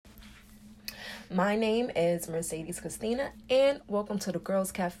My name is Mercedes Christina, and welcome to the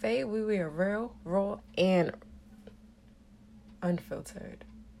Girls Cafe, where we are real, raw, and unfiltered.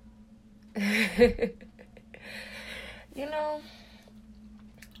 You know,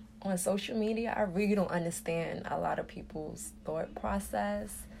 on social media, I really don't understand a lot of people's thought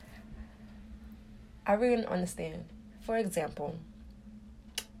process. I really don't understand. For example,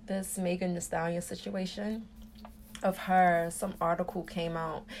 this Megan Thee Stallion situation of her, some article came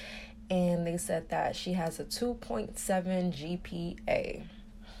out and they said that she has a 2.7 GPA.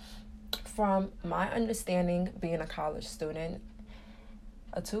 From my understanding, being a college student,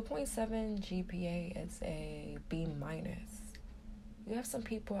 a 2.7 GPA is a B minus. You have some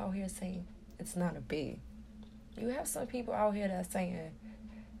people out here saying it's not a B. You have some people out here that's saying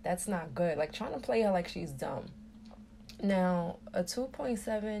that's not good, like trying to play her like she's dumb. Now, a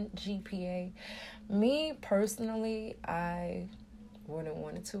 2.7 GPA, me personally, I wouldn't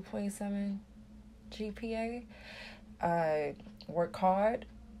want a 2.7 GPA. I work hard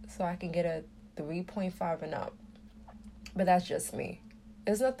so I can get a 3.5 and up. But that's just me.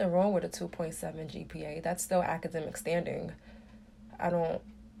 There's nothing wrong with a 2.7 GPA. That's still academic standing. I don't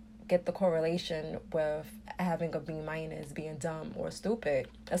get the correlation with having a B minus being dumb or stupid,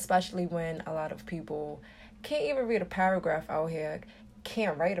 especially when a lot of people can't even read a paragraph out here,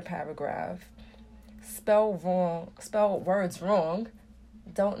 can't write a paragraph, spell words wrong,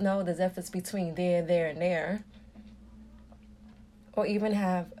 don't know the difference between there, and there, or even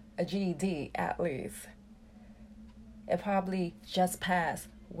have a GED at least. It probably just passed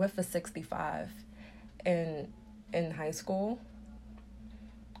with a 65 in high school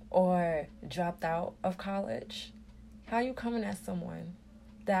or dropped out of college. How you coming at someone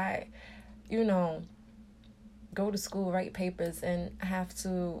that, go to school, write papers, and have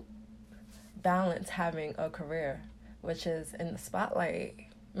to balance having a career, which is in the spotlight,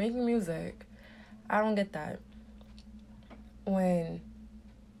 making music? I don't get that. When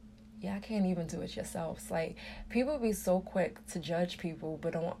I can't even do it yourselves. Like, people be so quick to judge people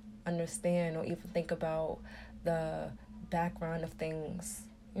but don't understand or even think about the background of things,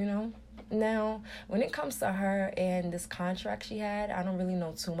 Now, when it comes to her and this contract she had, I don't really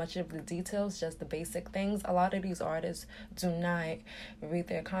know too much of the details, just the basic things. A lot of these artists do not read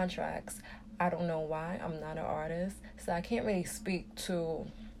their contracts. I don't know why. I'm not an artist, so I can't really speak too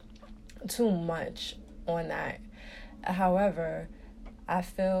much on that. However, I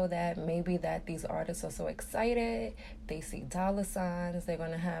feel that maybe that these artists are so excited, they see dollar signs, they're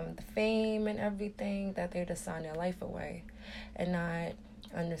going to have the fame and everything, that they just sign their life away and not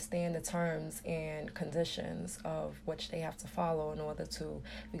understand the terms and conditions of which they have to follow in order to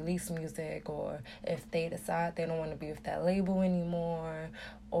release music, or if they decide they don't want to be with that label anymore,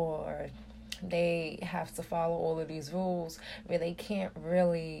 or they have to follow all of these rules where they can't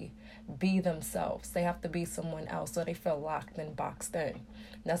really be themselves. They have to be someone else, so they feel locked and boxed in.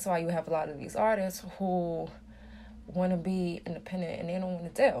 That's why you have a lot of these artists who want to be independent and they don't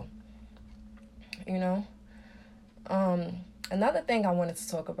want to deal. Another thing I wanted to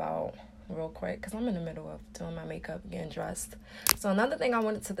talk about real quick, because I'm in the middle of doing my makeup, getting dressed. So another thing I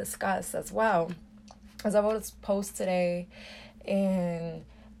wanted to discuss as well is I wrote a post today, and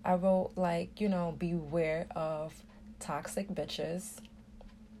I wrote, beware of toxic bitches.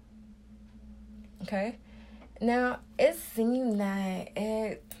 Okay? Now, it seemed that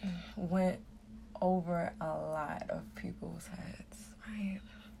it went over a lot of people's heads, right?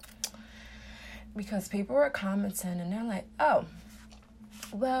 Because people were commenting and they're like, oh,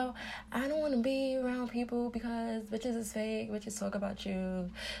 well, I don't want to be around people because bitches is fake, bitches talk about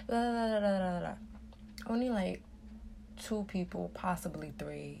you, blah, blah, blah, blah, blah. Only 2 people, possibly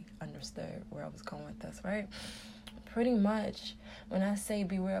 3, understood where I was going with this, right? Pretty much, when I say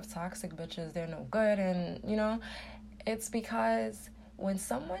beware of toxic bitches, they're no good. And, it's because when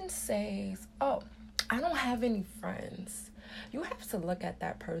someone says, oh, I don't have any friends, you have to look at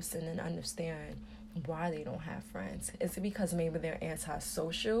that person and understand why they don't have friends. Is it because maybe they're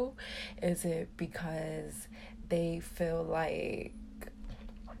antisocial? Is it because they feel like,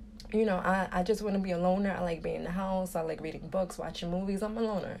 I just want to be a loner. I like being in the house. I like reading books, watching movies. I'm a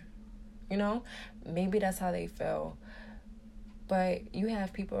loner. Maybe that's how they feel. But you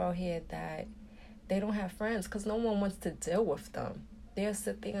have people out here that they don't have friends because no one wants to deal with them. They'll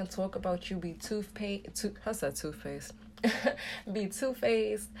sit there and talk about you, be two-faced. Be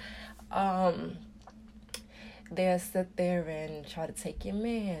two-faced. They'll sit there and try to take your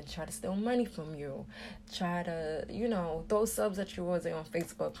man, try to steal money from you, try to, throw subs at you on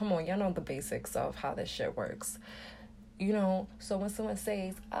Facebook. Come on, y'all know the basics of how this shit works. So when someone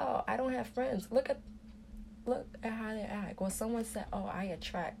says, oh, I don't have friends, look at how they act. When someone said, oh, I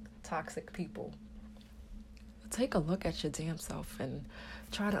attract toxic people. Take a look at your damn self and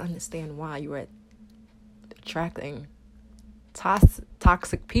try to understand why you are attracting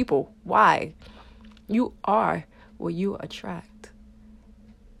toxic people. Why? You are what you attract.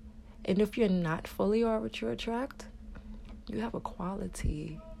 And if you're not fully are what you attract, you have a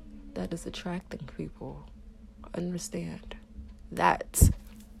quality that is attracting people. Understand that.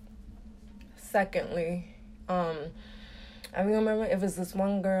 Secondly, I remember it was this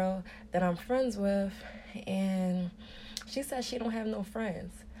one girl that I'm friends with, and she said she don't have no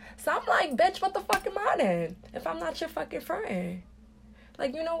friends. So I'm like, bitch, what the fuck am I then? If I'm not your fucking friend.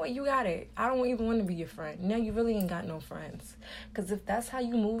 Like, you know what? You got it. I don't even want to be your friend. Now you really ain't got no friends. Because if that's how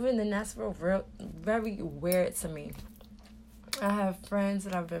you moving, then that's very weird to me. I have friends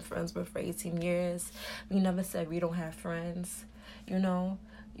that I've been friends with for 18 years. We never said we don't have friends. You know,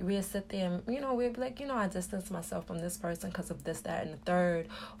 we'll sit there and, we'll be like, I distance myself from this person because of this, that, and the third.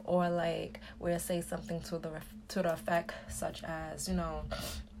 Or, like, we'll say something to the effect such as,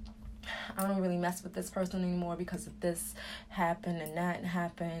 I don't really mess with this person anymore because of this happened and that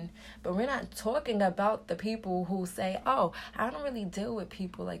happened. But we're not talking about the people who say, oh, I don't really deal with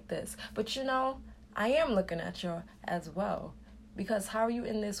people like this. But, I am looking at you as well. Because how are you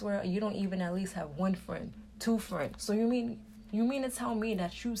in this world? You don't even at least have one friend, two friends. So you mean to tell me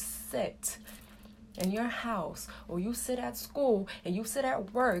that you sit in your house or you sit at school and you sit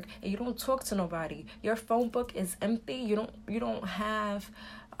at work and you don't talk to nobody? Your phone book is empty. You don't have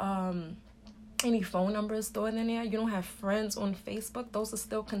any phone numbers stored in there. You don't have friends on Facebook. Those are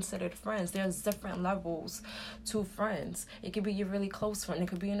still considered friends. There's different levels to friends. It could be your really close friend. It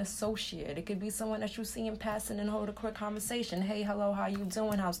could be an associate. It could be someone that you see in passing and hold a quick conversation. Hey, hello, how you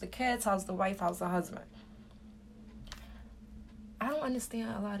doing? How's the kids? How's the wife? How's the husband? I don't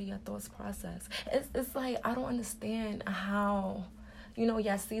understand a lot of your thoughts process. It's like, I don't understand how,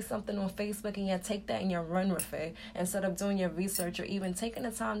 y'all see something on Facebook and y'all take that and y'all run with it instead of doing your research or even taking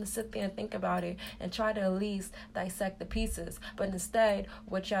the time to sit there and think about it and try to at least dissect the pieces. But instead,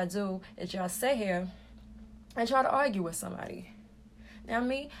 what y'all do is y'all sit here and try to argue with somebody. Now,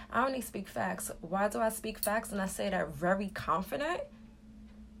 me, I only speak facts. Why do I speak facts and I say that very confident?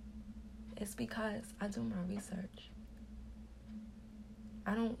 It's because I do my research.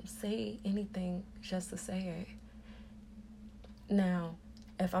 I don't say anything just to say it. Now,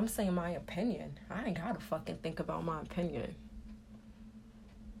 if I'm saying my opinion, I ain't gotta fucking think about my opinion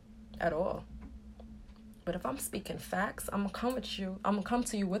at all. But if I'm speaking facts, I'm gonna come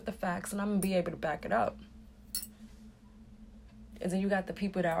to you with the facts, and I'm gonna be able to back it up. And then you got the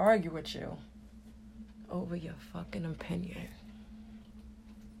people that argue with you over your fucking opinion.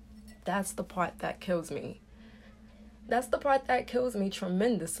 That's the part that kills me. That's the part that kills me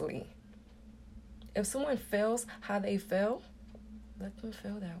tremendously. If someone feels how they feel, let them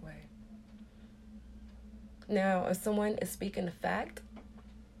feel that way. Now, if someone is speaking a fact,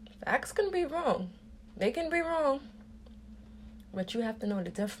 facts can be wrong. They can be wrong. But you have to know the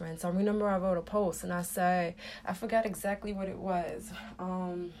difference. I remember I wrote a post and I said, I forgot exactly what it was.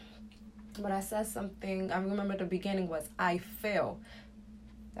 But I said something, I remember the beginning was, I feel.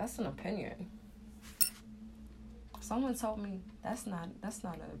 That's an opinion. Someone told me that's not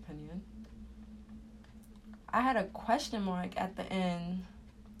an opinion. I had a question mark at the end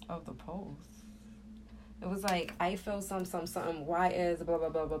of the post. It was like, I feel something, why is blah, blah,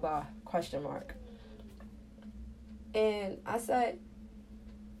 blah, blah, blah, question mark. And I said,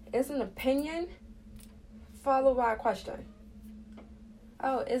 it's an opinion followed by a question.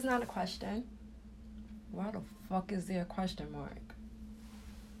 Oh, it's not a question. Why the fuck is there a question mark?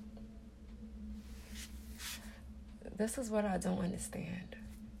 This is what I don't understand.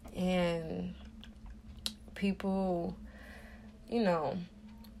 And people,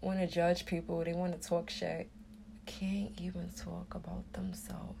 want to judge people. They want to talk shit. Can't even talk about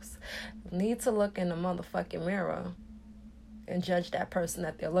themselves. Need to look in the motherfucking mirror and judge that person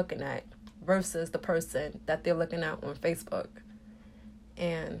that they're looking at versus the person that they're looking at on Facebook.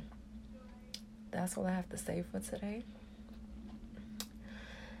 And that's all I have to say for today.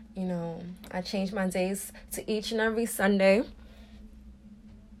 I change my days to each and every Sunday.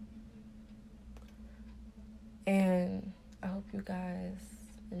 And I hope you guys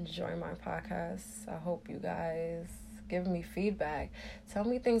enjoy my podcast. I hope you guys give me feedback. Tell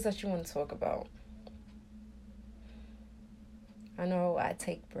me things that you want to talk about. I know I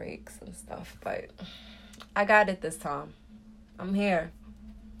take breaks and stuff, but I got it this time. I'm here.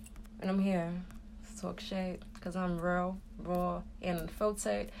 And I'm here to talk shit because I'm real, raw, and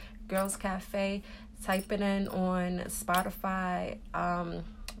unfiltered. Girls Cafe. Type it in on Spotify,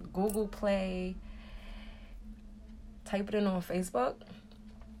 Google Play. Type it in on Facebook.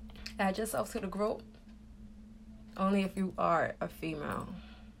 Add yourself to the group only if you are a female.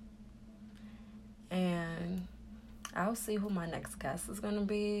 And I'll see who my next guest is going to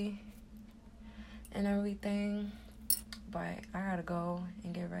be and everything. But I got to go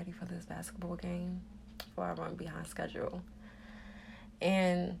and get ready for this basketball game before I run behind schedule.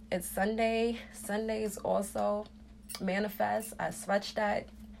 And it's Sunday. Sundays also manifest. I stretch that.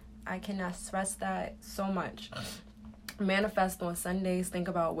 I cannot stress that so much. Manifest on Sundays. Think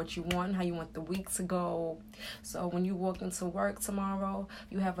about what you want, how you want the week to go. So when you walk into work tomorrow,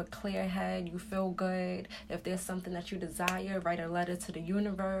 you have a clear head, you feel good. If there's something that you desire, write a letter to the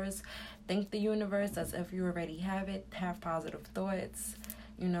universe. Thank the universe as if you already have it. Have positive thoughts.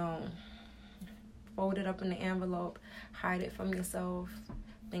 Fold it up in the envelope. Hide it from yourself.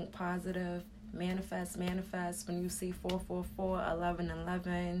 Think positive. Manifest. When you see 444,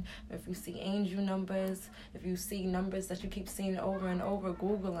 1111, if you see angel numbers, if you see numbers that you keep seeing over and over,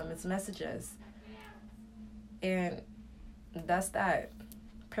 Google them. It's messages. And that's that.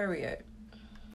 Period.